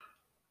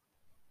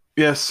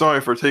Yes, sorry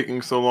for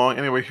taking so long.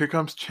 Anyway, here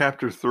comes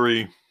chapter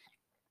 3.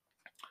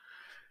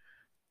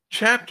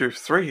 Chapter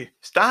 3.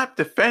 Stop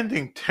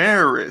defending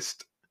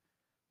terrorists.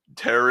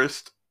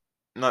 Terrorist,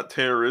 not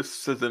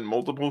terrorists, as in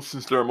multiple,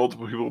 since there are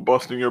multiple people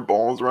busting your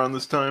balls around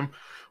this time.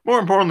 More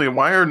importantly,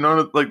 why are none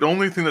of, like, the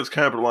only thing that's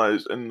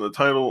capitalized in the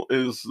title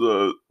is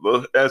the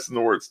S in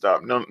the word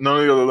stop. None of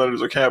the other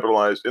letters are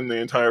capitalized in the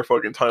entire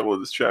fucking title of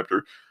this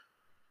chapter.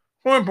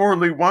 More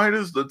importantly, why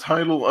does the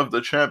title of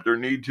the chapter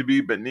need to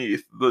be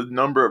beneath the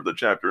number of the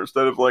chapter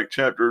instead of like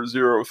chapter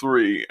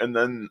 03 and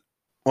then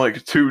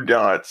like two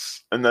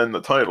dots and then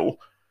the title,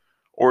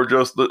 or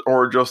just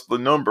the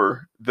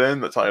number then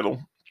the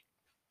title?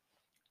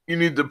 You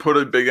need to put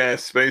a big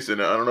ass space in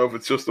it. I don't know if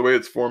it's just the way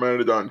it's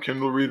formatted on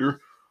Kindle Reader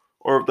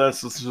or if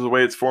that's just the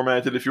way it's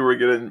formatted if you were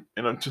getting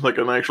like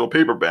an actual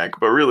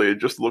paperback, but really it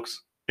just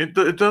looks it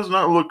does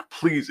not look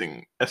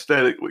pleasing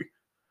aesthetically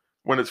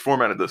when it's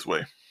formatted this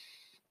way.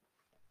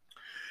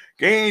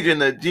 Gage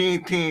and the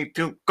GT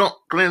to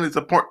clearly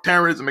support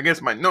terrorism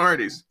against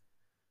minorities.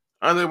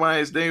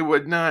 Otherwise, they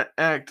would not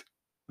act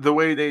the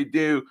way they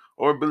do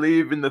or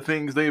believe in the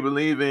things they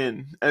believe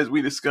in. As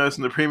we discussed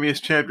in the previous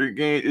chapter,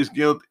 Gage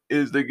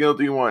is the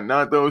guilty one,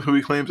 not those who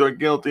he claims are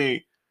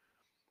guilty.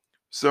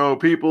 So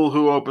people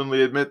who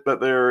openly admit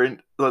that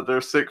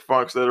they're sick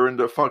fucks that are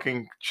into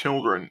fucking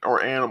children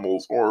or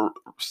animals or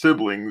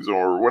siblings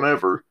or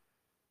whatever,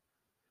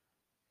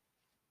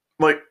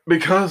 like,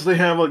 because they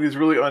have like these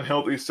really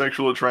unhealthy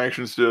sexual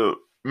attractions to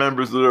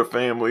members of their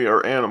family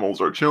or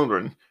animals or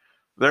children,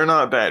 they're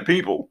not bad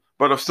people.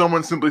 But if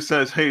someone simply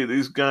says, "Hey,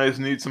 these guys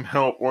need some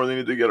help or they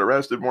need to get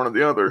arrested," one or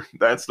the other,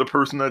 that's the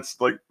person that's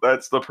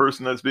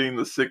being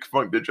the sick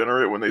fuck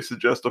degenerate when they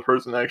suggest a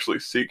person actually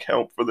seek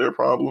help for their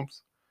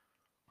problems.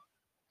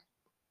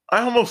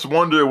 I almost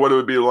wonder what it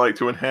would be like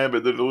to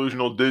inhabit the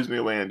delusional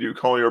Disneyland you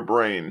call your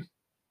brain.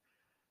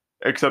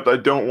 Except I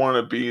don't want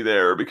to be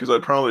there because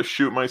I'd probably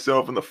shoot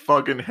myself in the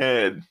fucking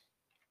head.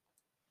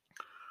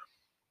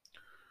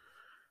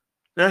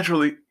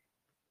 Naturally,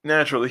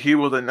 naturally, he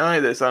will deny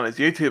this on his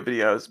YouTube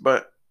videos,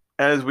 but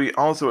as we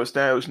also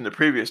established in the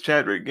previous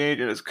chapter, Gage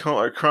and his cult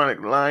are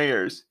chronic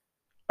liars.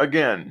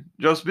 Again,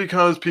 just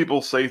because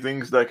people say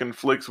things that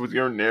conflicts with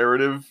your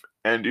narrative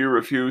and you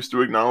refuse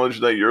to acknowledge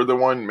that you're the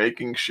one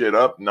making shit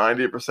up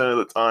 90% of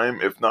the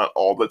time, if not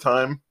all the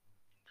time,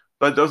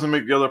 that doesn't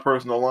make the other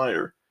person a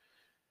liar.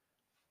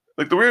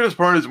 Like, the weirdest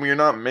part is when you're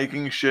not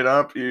making shit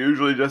up, you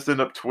usually just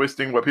end up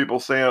twisting what people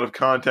say out of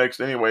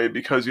context anyway,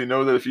 because you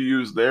know that if you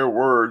use their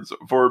words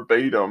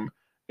verbatim,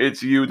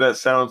 it's you that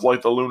sounds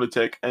like the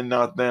lunatic and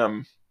not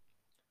them.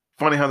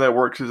 Funny how that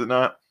works, is it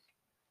not?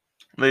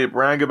 They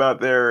brag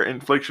about their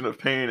infliction of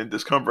pain and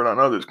discomfort on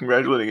others,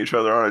 congratulating each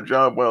other on a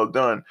job well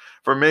done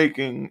for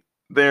making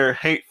their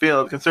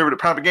hate-filled conservative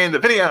propaganda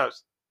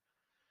videos.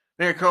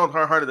 Their cold,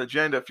 hard-hearted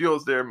agenda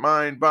fuels their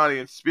mind, body,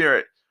 and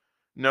spirit.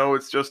 No,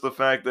 it's just the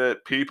fact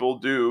that people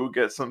do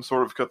get some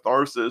sort of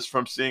catharsis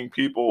from seeing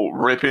people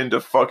rip into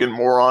fucking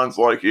morons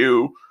like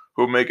you,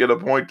 who make it a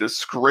point to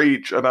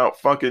screech about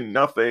fucking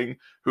nothing,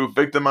 who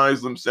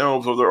victimize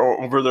themselves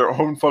over their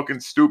own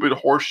fucking stupid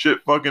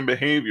horseshit fucking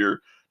behavior,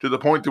 to the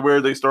point to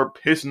where they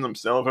start pissing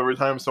themselves every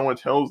time someone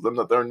tells them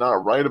that they're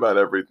not right about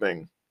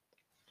everything.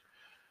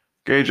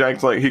 Gage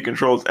acts like he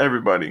controls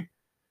everybody.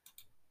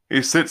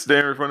 He sits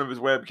there in front of his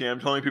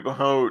webcam telling people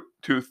how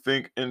to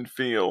think and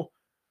feel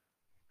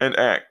and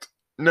act.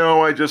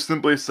 No, I just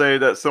simply say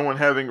that someone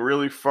having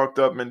really fucked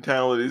up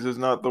mentalities is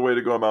not the way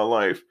to go about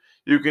life.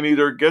 You can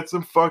either get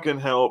some fucking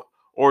help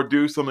or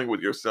do something with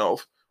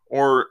yourself.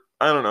 Or,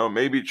 I don't know,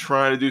 maybe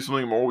try to do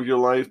something more with your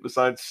life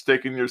besides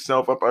sticking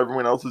yourself up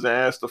everyone else's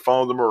ass to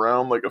follow them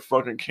around like a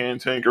fucking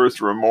cantankerous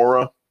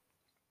remora.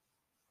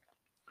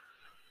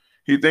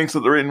 He thinks that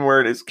the written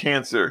word is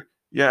cancer.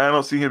 Yeah, I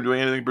don't see him doing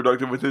anything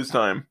productive with his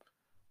time.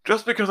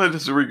 Just because I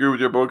disagree with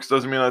your books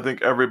doesn't mean I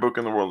think every book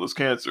in the world is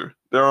cancer.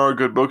 There are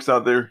good books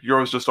out there,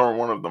 yours just aren't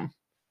one of them.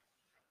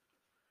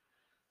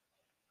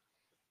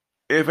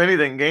 If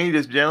anything, Gage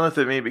is jealous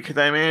of me because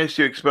I managed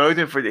to expose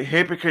him for the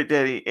hypocrite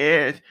that he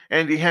is,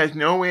 and he has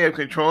no way of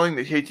controlling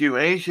the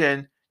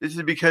situation. This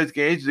is because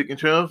Gage is a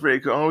control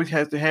freak who always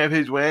has to have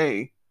his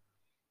way.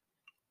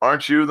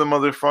 Aren't you the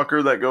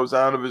motherfucker that goes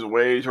out of his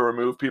way to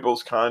remove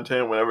people's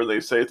content whenever they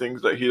say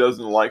things that he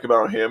doesn't like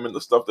about him and the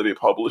stuff that he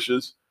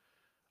publishes?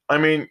 I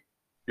mean,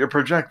 you're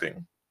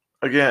projecting.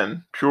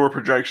 Again, pure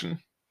projection.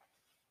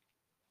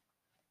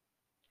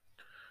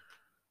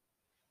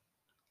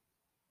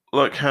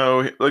 Look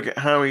at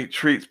how he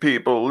treats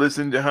people,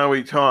 listen to how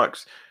he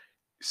talks,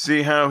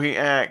 see how he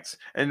acts,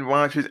 and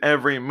watch his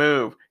every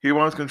move. He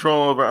wants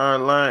control over our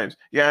lives.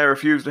 Yeah, I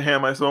refuse to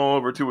hand my soul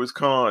over to his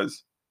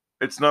cause.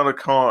 It's not a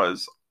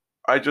cause.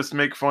 I just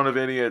make fun of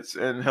idiots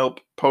and help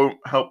point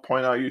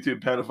out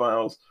YouTube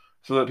pedophiles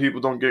so that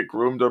people don't get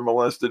groomed or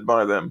molested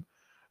by them.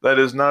 That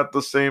is not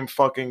the same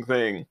fucking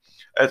thing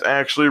as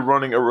actually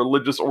running a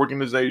religious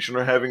organization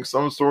or having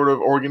some sort of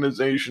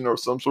organization or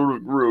some sort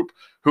of group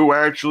who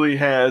actually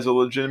has a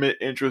legitimate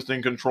interest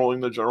in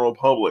controlling the general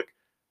public.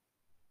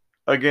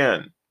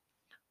 Again,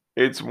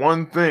 it's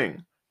one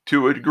thing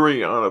to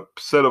agree on a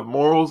set of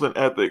morals and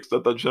ethics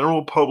that the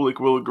general public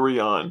will agree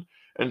on,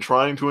 and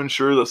trying to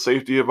ensure the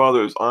safety of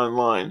others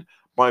online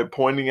by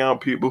pointing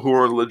out people who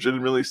are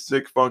legitimately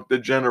sick fuck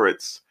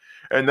degenerates.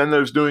 And then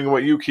there's doing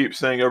what you keep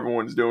saying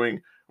everyone's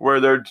doing, where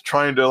they're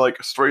trying to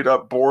like straight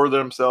up bore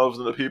themselves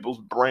into people's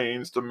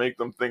brains to make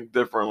them think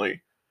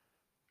differently.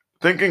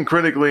 Thinking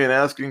critically and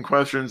asking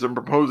questions and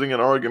proposing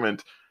an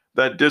argument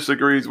that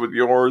disagrees with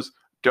yours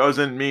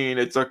doesn't mean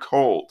it's a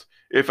cult.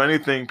 If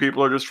anything,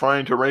 people are just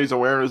trying to raise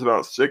awareness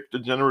about sick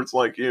degenerates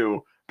like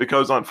you,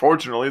 because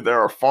unfortunately there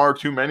are far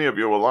too many of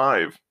you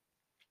alive.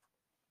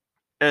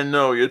 And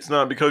no, it's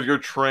not because you're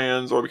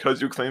trans or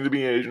because you claim to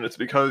be Asian, it's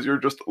because you're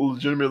just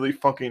legitimately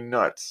fucking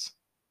nuts.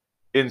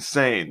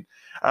 Insane.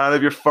 Out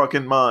of your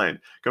fucking mind.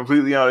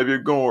 Completely out of your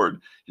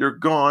gourd. You're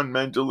gone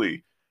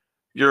mentally.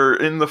 You're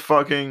in the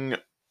fucking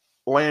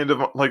land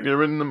of, like,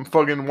 you're in the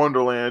fucking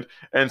wonderland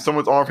and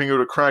someone's offering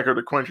you a cracker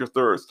to quench your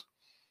thirst.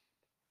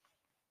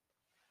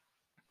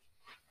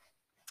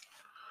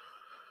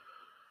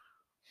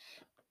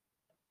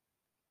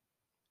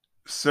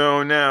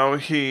 So now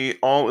he,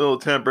 all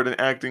ill-tempered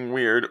and acting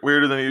weird,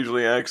 weirder than he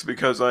usually acts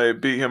because I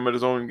beat him at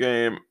his own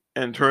game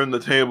and turned the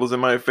tables in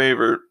my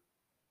favor.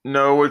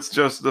 No, it's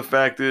just the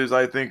fact is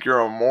I think you're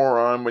a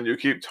moron when you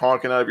keep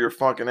talking out of your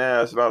fucking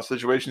ass about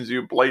situations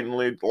you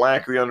blatantly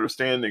lack the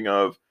understanding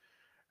of,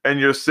 and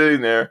you're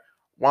sitting there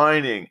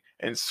whining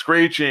and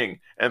screeching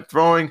and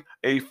throwing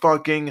a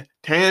fucking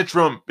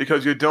tantrum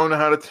because you don't know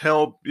how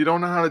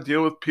to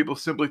deal with people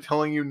simply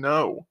telling you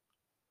no.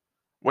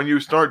 When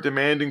you start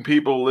demanding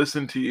people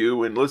listen to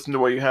you and listen to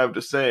what you have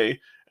to say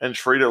and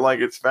treat it like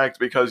it's fact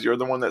because you're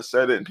the one that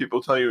said it and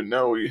people tell you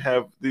no, you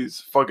have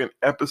these fucking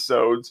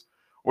episodes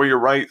where you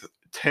write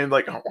 10,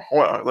 like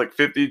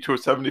 50 to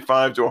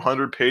 75 to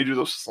 100 pages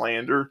of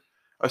slander,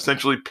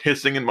 essentially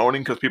pissing and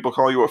moaning because people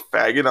call you a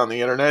faggot on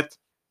the internet.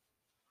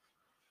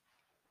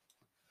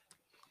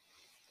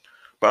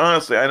 But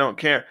honestly, I don't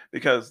care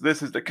because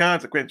this is the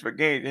consequence for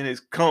engaging in his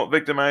cult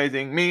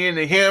victimizing me and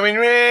the human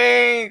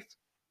race.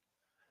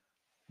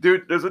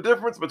 Dude, there's a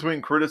difference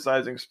between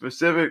criticizing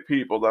specific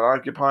people that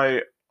occupy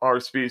our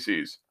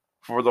species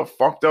for the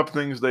fucked up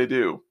things they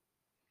do,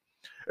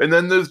 and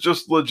then there's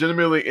just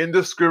legitimately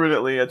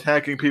indiscriminately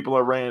attacking people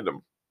at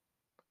random.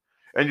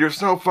 And you're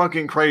so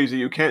fucking crazy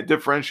you can't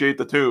differentiate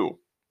the two.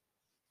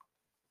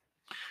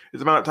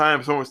 It's about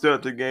time someone stood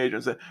up to Gage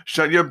and said,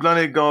 "Shut your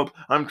bloody gulp,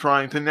 I'm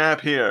trying to nap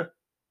here."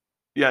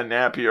 Yeah,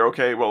 nap here,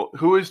 okay, well,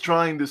 who is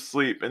trying to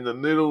sleep in the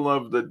middle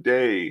of the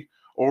day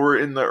or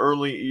in the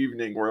early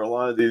evening where a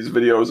lot of these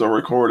videos are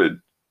recorded?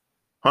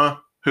 Huh?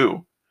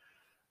 Who?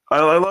 I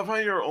love how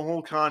your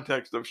whole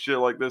context of shit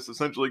like this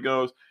essentially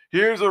goes,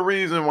 here's a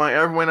reason why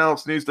everyone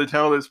else needs to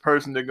tell this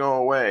person to go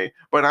away,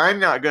 but I'm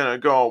not gonna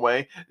go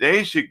away.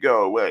 They should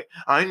go away.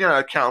 I'm not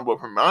accountable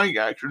for my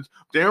actions.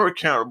 They're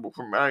accountable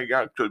for my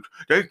actions.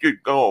 They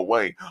should go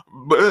away.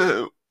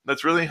 Boo!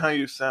 That's really how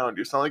you sound.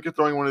 You sound like you're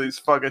throwing one of these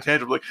fucking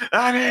tantrums like,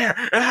 I'm here,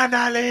 and I'm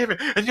not leaving,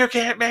 and you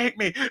can't make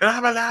me, and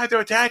I'm allowed to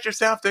attach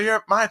myself to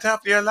your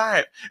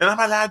life, and I'm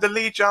allowed to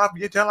leech off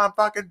you till I'm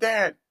fucking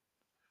dead.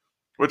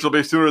 Which will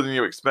be sooner than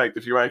you expect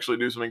if you actually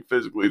do something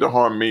physically to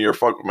harm me or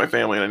fuck with my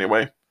family in any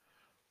way.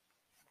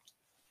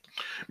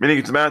 Meaning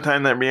it's about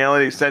time that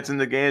reality sets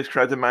into Gage's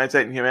corrupted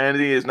mindset and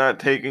humanity is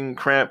not taking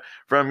crap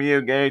from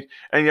you, Gage,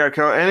 and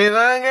you're any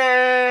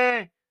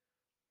longer.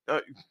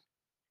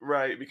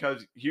 Right,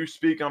 because you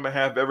speak on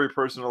behalf of every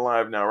person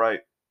alive now, right?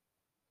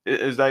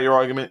 Is that your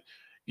argument?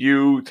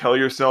 You tell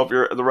yourself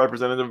you're the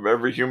representative of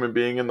every human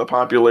being in the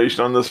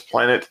population on this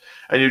planet,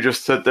 and you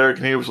just sit there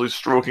continuously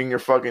stroking your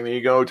fucking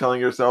ego,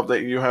 telling yourself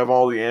that you have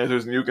all the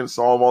answers and you can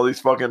solve all these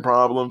fucking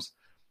problems.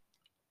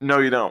 No,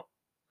 you don't.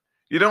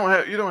 You don't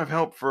have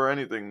help for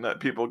anything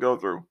that people go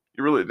through.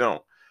 You really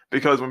don't.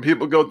 Because when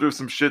people go through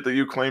some shit that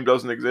you claim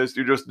doesn't exist,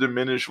 you just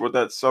diminish what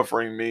that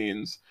suffering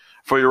means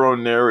for your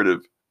own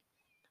narrative.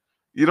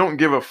 You don't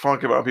give a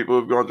fuck about people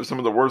who've gone through some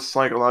of the worst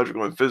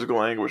psychological and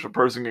physical anguish a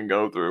person can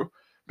go through.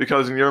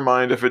 Because in your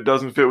mind, if it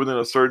doesn't fit within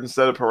a certain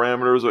set of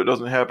parameters or it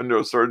doesn't happen to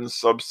a certain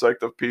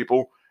subsect of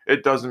people,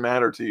 it doesn't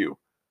matter to you.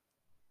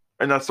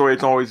 And that's the way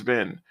it's always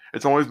been.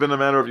 It's always been a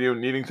matter of you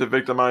needing to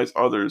victimize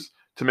others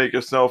to make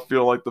yourself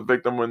feel like the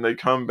victim when they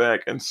come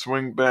back and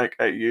swing back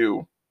at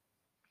you.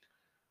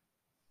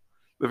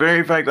 The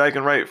very fact that I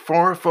can write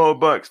 4 full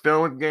books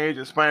filled with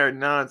Gage-inspired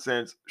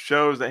nonsense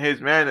shows that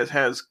his madness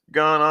has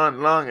gone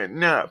on long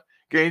enough.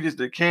 Gage is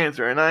the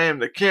cancer and I am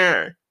the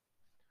cure.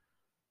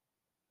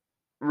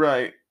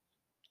 Right.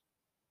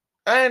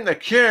 I am the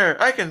cure.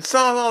 I can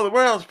solve all the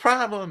world's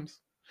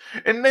problems.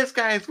 And this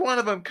guy is one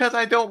of them because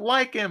I don't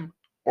like him.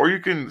 Or you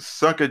can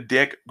suck a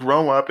dick,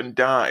 grow up, and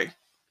die.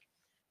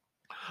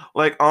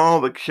 Like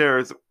all the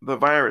cures, the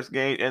virus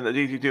Gage and the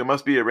DT2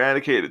 must be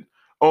eradicated.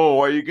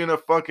 Oh, are you gonna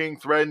fucking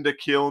threaten to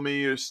kill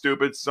me, you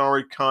stupid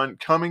sorry cunt?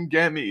 Come and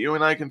get me. You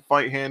and I can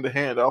fight hand to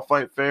hand. I'll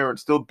fight fair and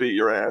still beat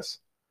your ass.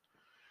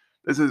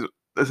 This is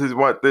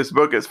what this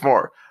book is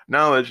for.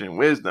 Knowledge and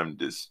wisdom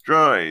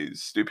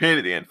destroys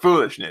stupidity and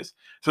foolishness.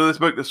 So this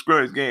book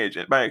destroys Gage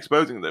by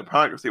exposing the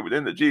hypocrisy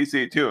within the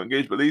GC2 and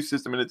Gage belief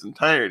system in its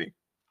entirety.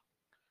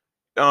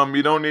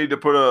 You don't need to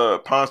put a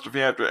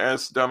apostrophe after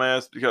S,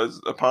 dumbass,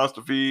 because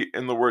apostrophe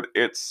in the word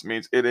it's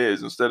means it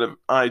is instead of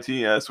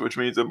ITS, which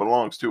means it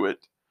belongs to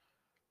it.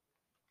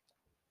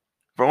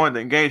 For one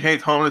thing, Gage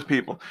hates homeless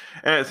people,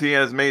 as he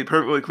has made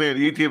perfectly clear in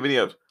the YouTube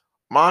videos.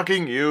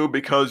 Mocking you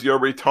because you're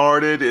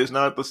retarded is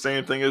not the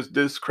same thing as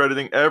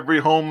discrediting every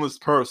homeless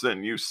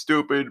person, you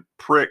stupid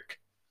prick.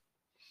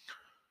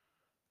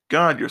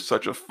 God, you're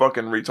such a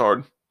fucking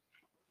retard.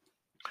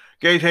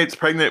 Gage hates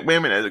pregnant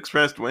women, as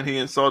expressed when he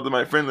insulted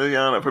my friend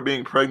Liliana for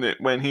being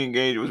pregnant when he and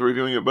Gage was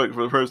reviewing a book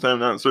for the first time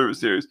not in service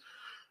series.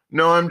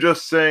 No, I'm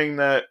just saying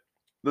that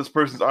this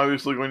person's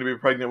obviously going to be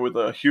pregnant with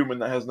a human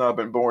that has not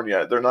been born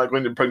yet. They're not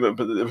going to be pregnant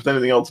with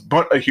anything else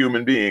but a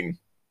human being.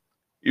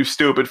 You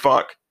stupid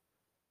fuck.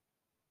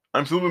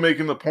 I'm simply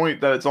making the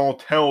point that it's all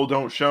tell,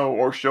 don't show,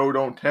 or show,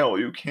 don't tell.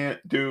 You can't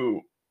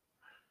do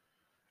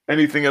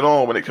anything at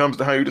all when it comes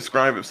to how you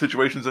describe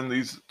situations in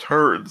these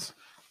turds,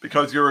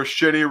 because you're a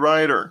shitty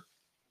writer.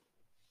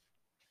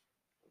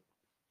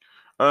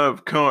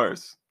 Of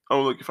course.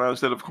 Oh, look, if I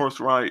said of course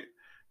right.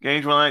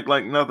 Gage will act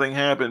like nothing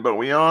happened, but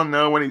we all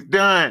know when he's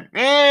done.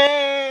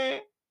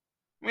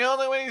 We all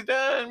know when he's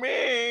done.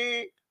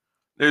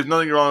 There's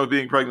nothing wrong with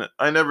being pregnant.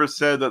 I never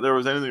said that there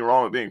was anything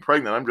wrong with being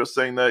pregnant. I'm just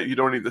saying that you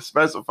don't need to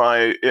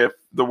specify if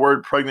the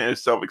word pregnant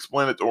is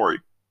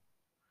self-explanatory.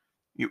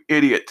 You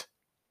idiot.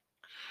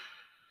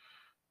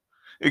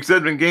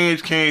 Except in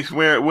Gage's case,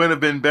 where it would have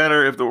been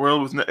better if the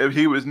world was if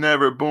he was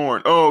never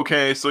born. Oh,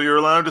 okay, so you're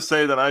allowed to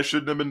say that I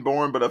shouldn't have been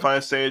born, but if I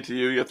say it to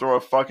you, you throw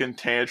a fucking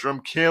tantrum.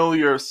 Kill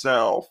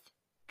yourself.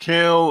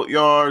 Kill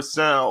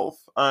yourself.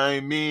 I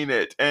mean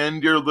it.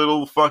 End your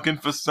little fucking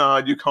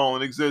facade you call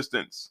an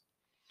existence.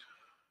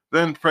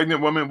 Then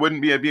pregnant woman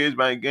wouldn't be abused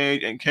by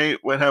Gage, and Kate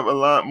would have a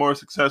lot more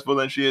successful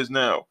than she is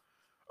now.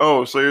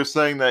 Oh, so you're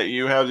saying that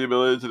you have the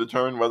ability to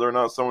determine whether or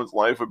not someone's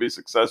life would be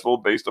successful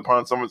based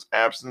upon someone's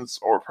absence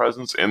or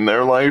presence in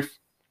their life?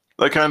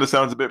 That kind of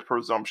sounds a bit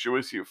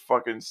presumptuous, you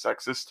fucking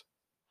sexist.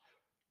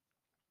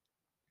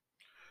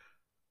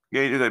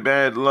 Gage is a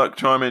bad luck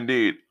charm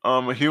indeed.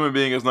 A human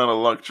being is not a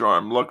luck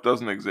charm. Luck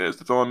doesn't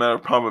exist. It's all a matter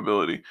of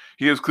probability.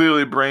 He is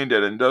clearly brain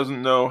dead and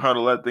doesn't know how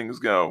to let things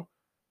go.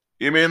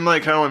 You mean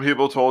like how when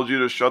people told you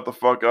to shut the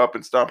fuck up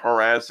and stop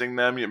harassing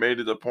them, you made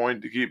it a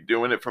point to keep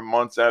doing it for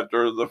months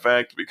after the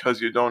fact because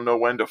you don't know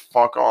when to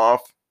fuck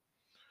off?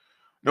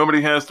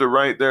 Nobody has to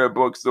write their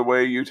books the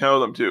way you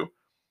tell them to.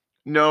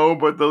 No,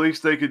 but the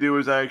least they could do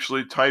is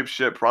actually type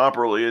shit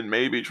properly and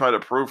maybe try to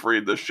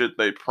proofread the shit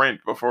they print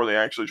before they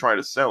actually try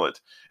to sell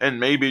it. And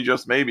maybe,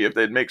 just maybe, if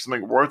they'd make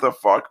something worth a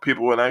fuck,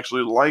 people would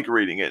actually like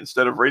reading it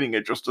instead of reading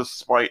it just to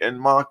spite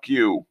and mock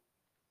you.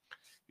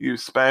 You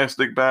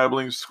spastic,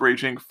 babbling,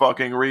 screeching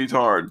fucking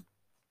retard.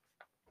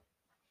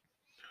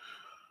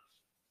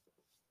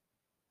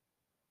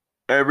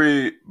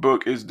 Every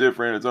book is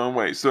different in its own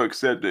way, so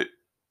accept it.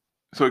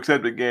 So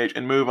accept it, Gage,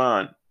 and move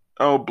on.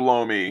 Oh,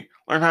 blow me.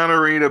 Learn how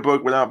to read a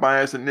book without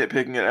bias and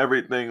nitpicking at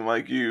everything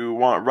like you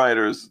want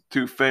writers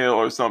to fail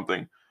or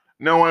something.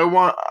 No,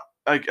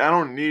 I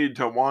don't need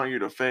to want you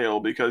to fail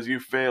because you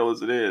fail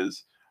as it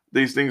is.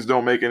 These things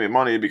don't make any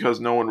money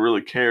because no one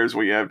really cares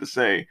what you have to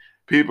say.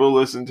 People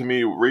listen to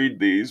me read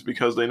these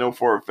because they know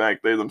for a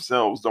fact they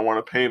themselves don't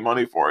want to pay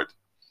money for it.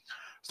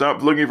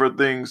 Stop looking for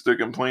things to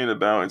complain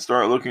about and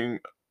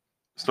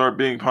start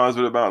being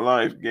positive about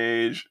life.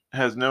 Gage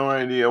has no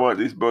idea what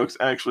these books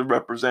actually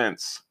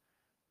represents.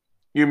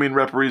 You mean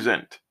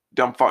represent,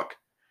 dumb fuck.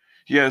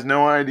 He has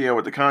no idea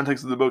what the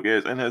context of the book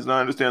is and has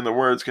not understand the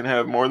words can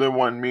have more than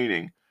one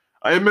meaning.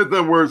 I admit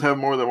that words have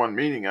more than one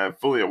meaning. I'm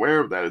fully aware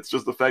of that. It's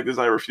just the fact is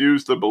I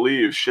refuse to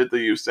believe shit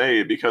that you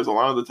say because a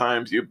lot of the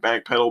times you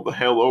backpedal the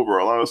hell over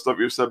a lot of stuff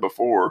you've said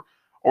before,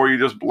 or you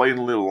just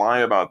blatantly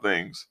lie about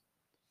things.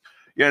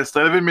 Yet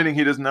instead of admitting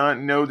he does not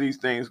know these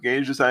things,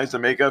 Gage decides to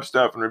make up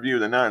stuff and review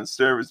the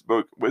non-service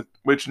book with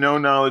which no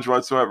knowledge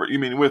whatsoever. You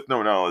mean with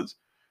no knowledge?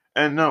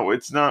 And no,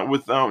 it's not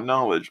without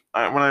knowledge.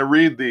 When I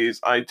read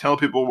these, I tell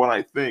people what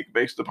I think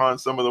based upon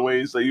some of the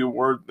ways that you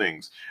word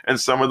things, and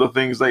some of the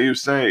things that you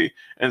say,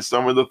 and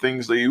some of the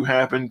things that you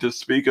happen to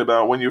speak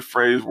about when you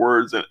phrase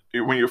words and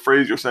when you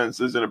phrase your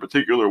sentences in a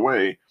particular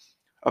way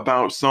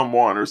about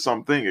someone or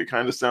something. It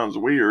kind of sounds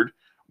weird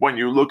when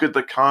you look at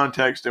the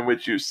context in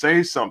which you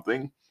say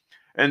something,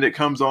 and it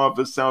comes off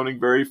as sounding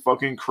very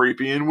fucking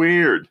creepy and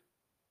weird.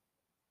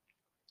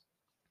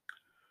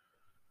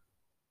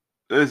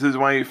 This is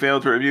why he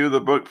failed to review the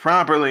book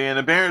properly and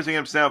embarrassing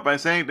himself by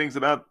saying things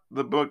about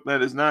the book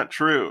that is not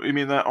true. You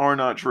mean that are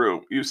not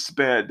true. You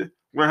sped.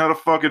 Learn how to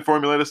fucking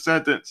formulate a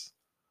sentence.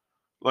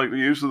 Like the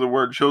use of the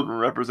word children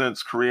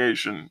represents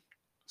creation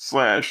 /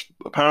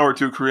 the power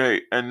to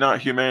create and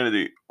not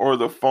humanity, or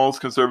the false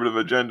conservative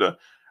agenda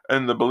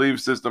and the belief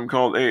system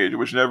called age,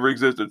 which never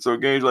existed. So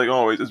Gage, like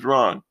always, is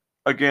wrong.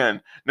 Again,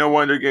 no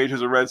wonder Gage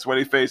has a red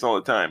sweaty face all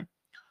the time.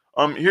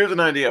 Here's an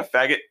idea,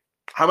 faggot.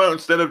 How about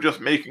instead of just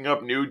making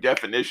up new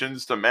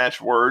definitions to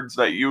match words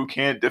that you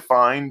can't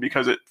define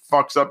because it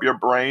fucks up your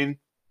brain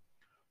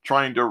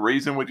trying to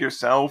reason with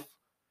yourself,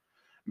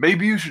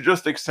 maybe you should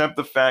just accept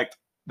the fact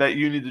that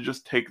you need to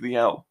just take the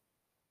L.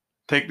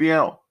 Take the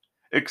L.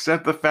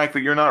 Accept the fact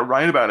that you're not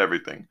right about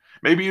everything.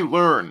 Maybe you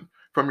learn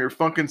from your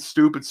fucking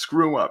stupid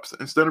screw ups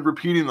instead of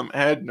repeating them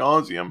ad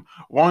nauseum,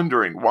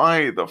 wondering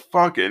why the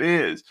fuck it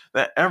is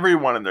that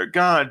everyone and their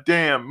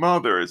goddamn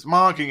mother is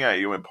mocking at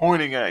you and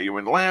pointing at you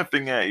and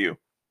laughing at you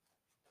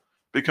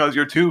because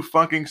you're too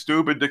fucking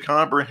stupid to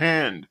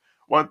comprehend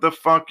what the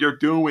fuck you're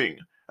doing.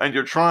 And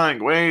you're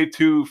trying way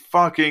too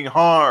fucking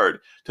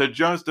hard to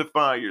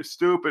justify your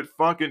stupid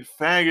fucking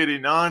faggoty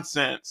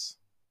nonsense.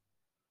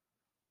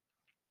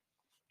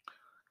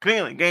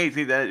 Clearly, Gates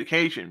needs an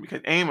education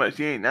because Amos,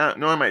 he ain't not,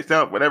 nor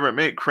myself would ever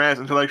make crass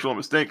intellectual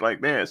mistake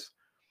like this.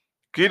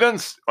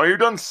 Are you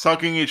done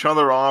sucking each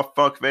other off,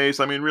 fuckface?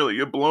 I mean, really,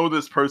 you blow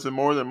this person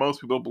more than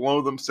most people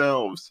blow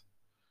themselves.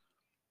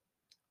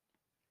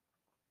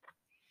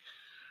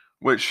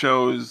 Which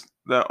shows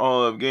that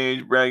all of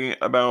Gage bragging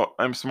about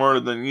 "I'm smarter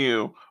than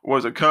you"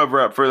 was a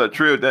cover-up for the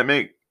truth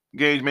that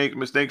Gage make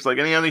mistakes like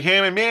any other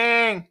human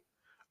being.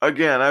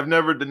 Again, I've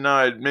never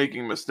denied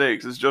making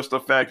mistakes. It's just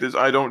the fact is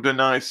I don't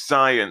deny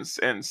science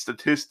and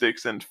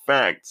statistics and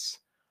facts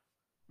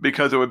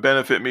because it would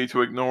benefit me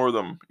to ignore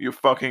them. You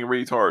fucking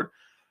retard.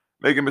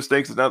 Making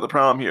mistakes is not the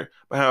problem here.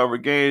 But however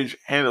Gage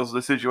handles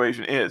the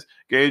situation is,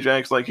 Gage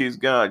acts like he's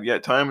God,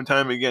 yet time and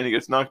time again he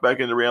gets knocked back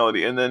into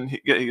reality, and then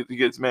he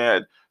gets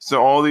mad.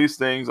 So all these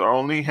things are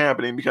only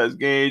happening because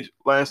Gage,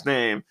 last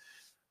name,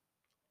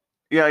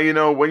 yeah, you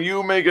know, when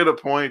you make it a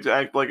point to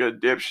act like a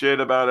dipshit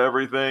about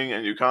everything,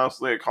 and you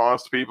constantly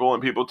accost people,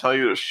 and people tell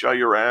you to shut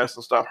your ass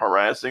and stop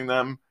harassing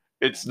them,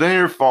 it's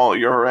their fault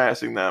you're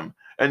harassing them,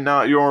 and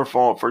not your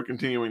fault for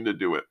continuing to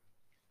do it.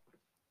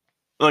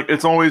 Like,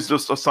 it's always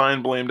just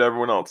assign blame to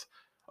everyone else.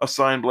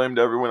 Assign blame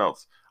to everyone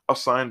else.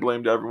 Assign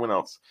blame to everyone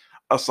else.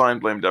 Assign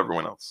blame to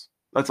everyone else.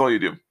 That's all you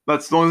do.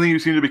 That's the only thing you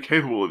seem to be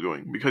capable of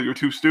doing because you're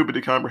too stupid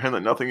to comprehend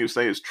that nothing you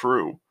say is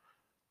true.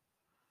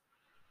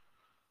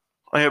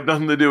 I have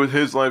nothing to do with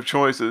his life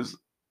choices.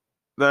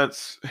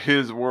 That's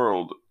his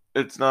world.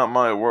 It's not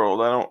my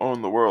world. I don't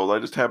own the world. I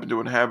just happen to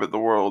inhabit the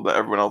world that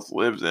everyone else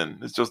lives in.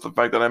 It's just the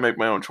fact that I make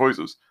my own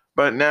choices.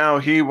 But now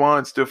he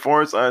wants to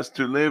force us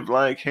to live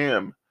like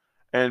him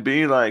and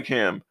be like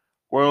him.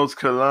 Worlds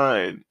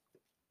collide.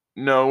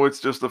 No, it's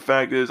just the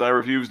fact is I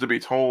refuse to be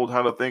told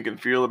how to think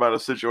and feel about a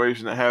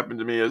situation that happened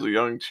to me as a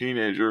young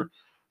teenager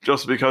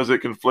just because it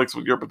conflicts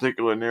with your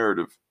particular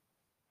narrative.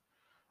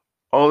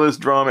 All this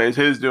drama is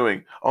his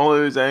doing. All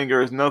of his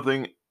anger is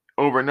nothing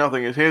over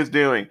nothing is his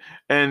doing.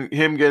 And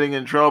him getting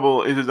in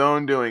trouble is his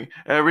own doing.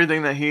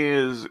 Everything that he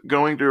is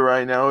going through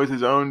right now is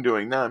his own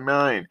doing, not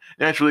mine.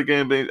 Naturally,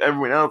 getting blames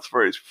everyone else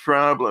for his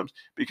problems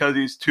because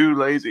he's too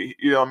lazy.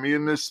 You know, me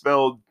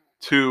misspelled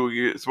two.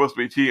 It's supposed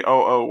to be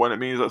TOO when it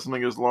means that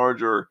something is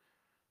larger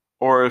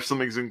or if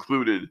something's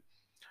included.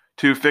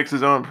 To fix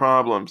his own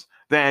problems.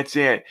 That's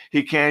it.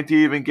 He can't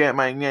even get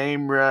my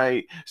name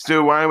right.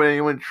 So why would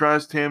anyone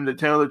trust him to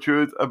tell the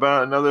truth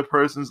about another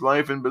person's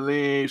life and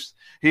beliefs?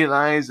 He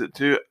lies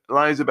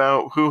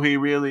about who he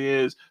really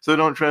is. So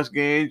don't trust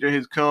Gage or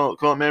his cult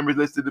members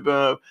listed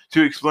above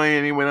to explain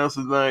anyone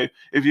else's life.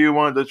 If you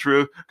want the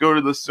truth, go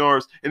to the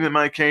source. And in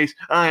my case,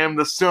 I am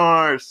the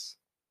source.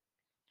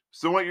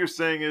 So what you're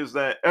saying is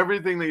that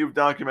everything that you've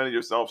documented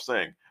yourself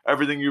saying,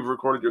 everything you've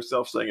recorded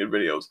yourself saying in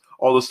videos,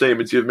 all the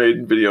statements you've made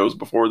in videos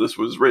before this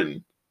was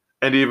written,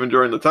 and even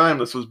during the time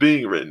this was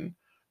being written,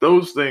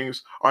 those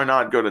things are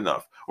not good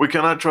enough. We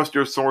cannot trust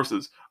your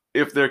sources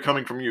if they're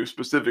coming from you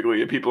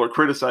specifically and people are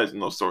criticizing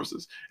those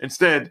sources.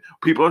 Instead,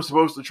 people are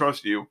supposed to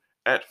trust you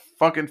at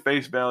fucking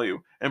face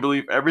value and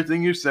believe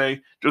everything you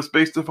say just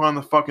based upon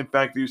the fucking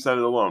fact that you said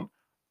it alone.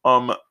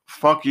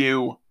 Fuck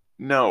you.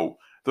 No.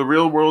 The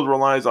real world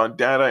relies on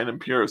data and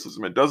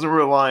empiricism. It doesn't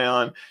rely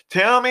on,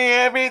 tell me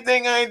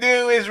everything I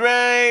do is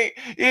right,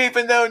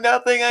 even though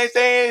nothing I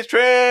say is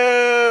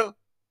true.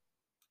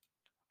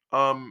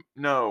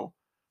 No.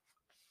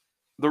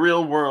 The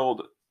real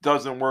world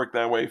doesn't work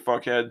that way,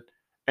 fuckhead.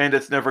 And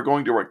it's never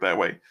going to work that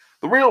way.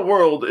 The real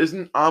world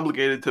isn't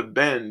obligated to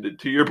bend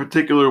to your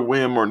particular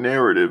whim or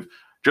narrative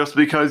just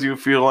because you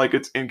feel like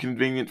it's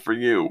inconvenient for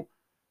you.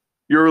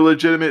 You're a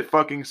legitimate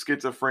fucking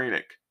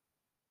schizophrenic.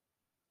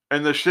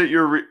 And the shit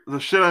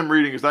I'm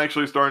reading is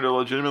actually starting to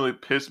legitimately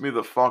piss me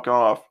the fuck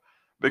off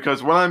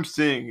because what I'm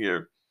seeing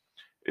here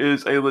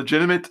is a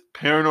legitimate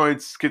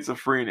paranoid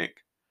schizophrenic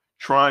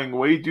trying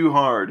way too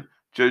hard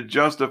to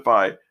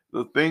justify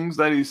the things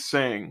that he's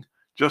saying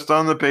just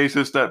on the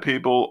basis that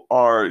people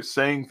are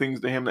saying things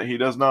to him that he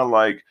does not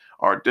like,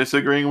 are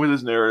disagreeing with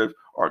his narrative,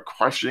 are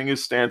questioning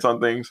his stance on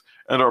things,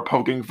 and are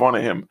poking fun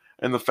at him.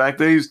 And the fact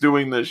that he's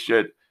doing this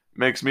shit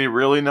makes me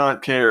really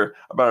not care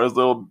about his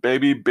little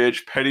baby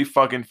bitch petty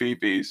fucking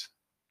fifis.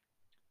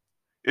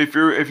 If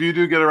you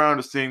do get around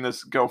to seeing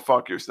this, go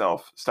fuck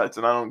yourself,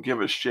 Stetson. I don't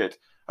give a shit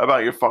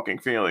about your fucking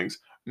feelings.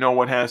 No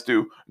one has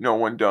to. No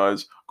one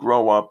does.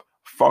 Grow up.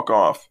 Fuck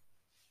off.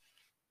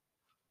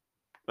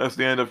 That's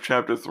the end of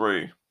chapter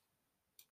 3.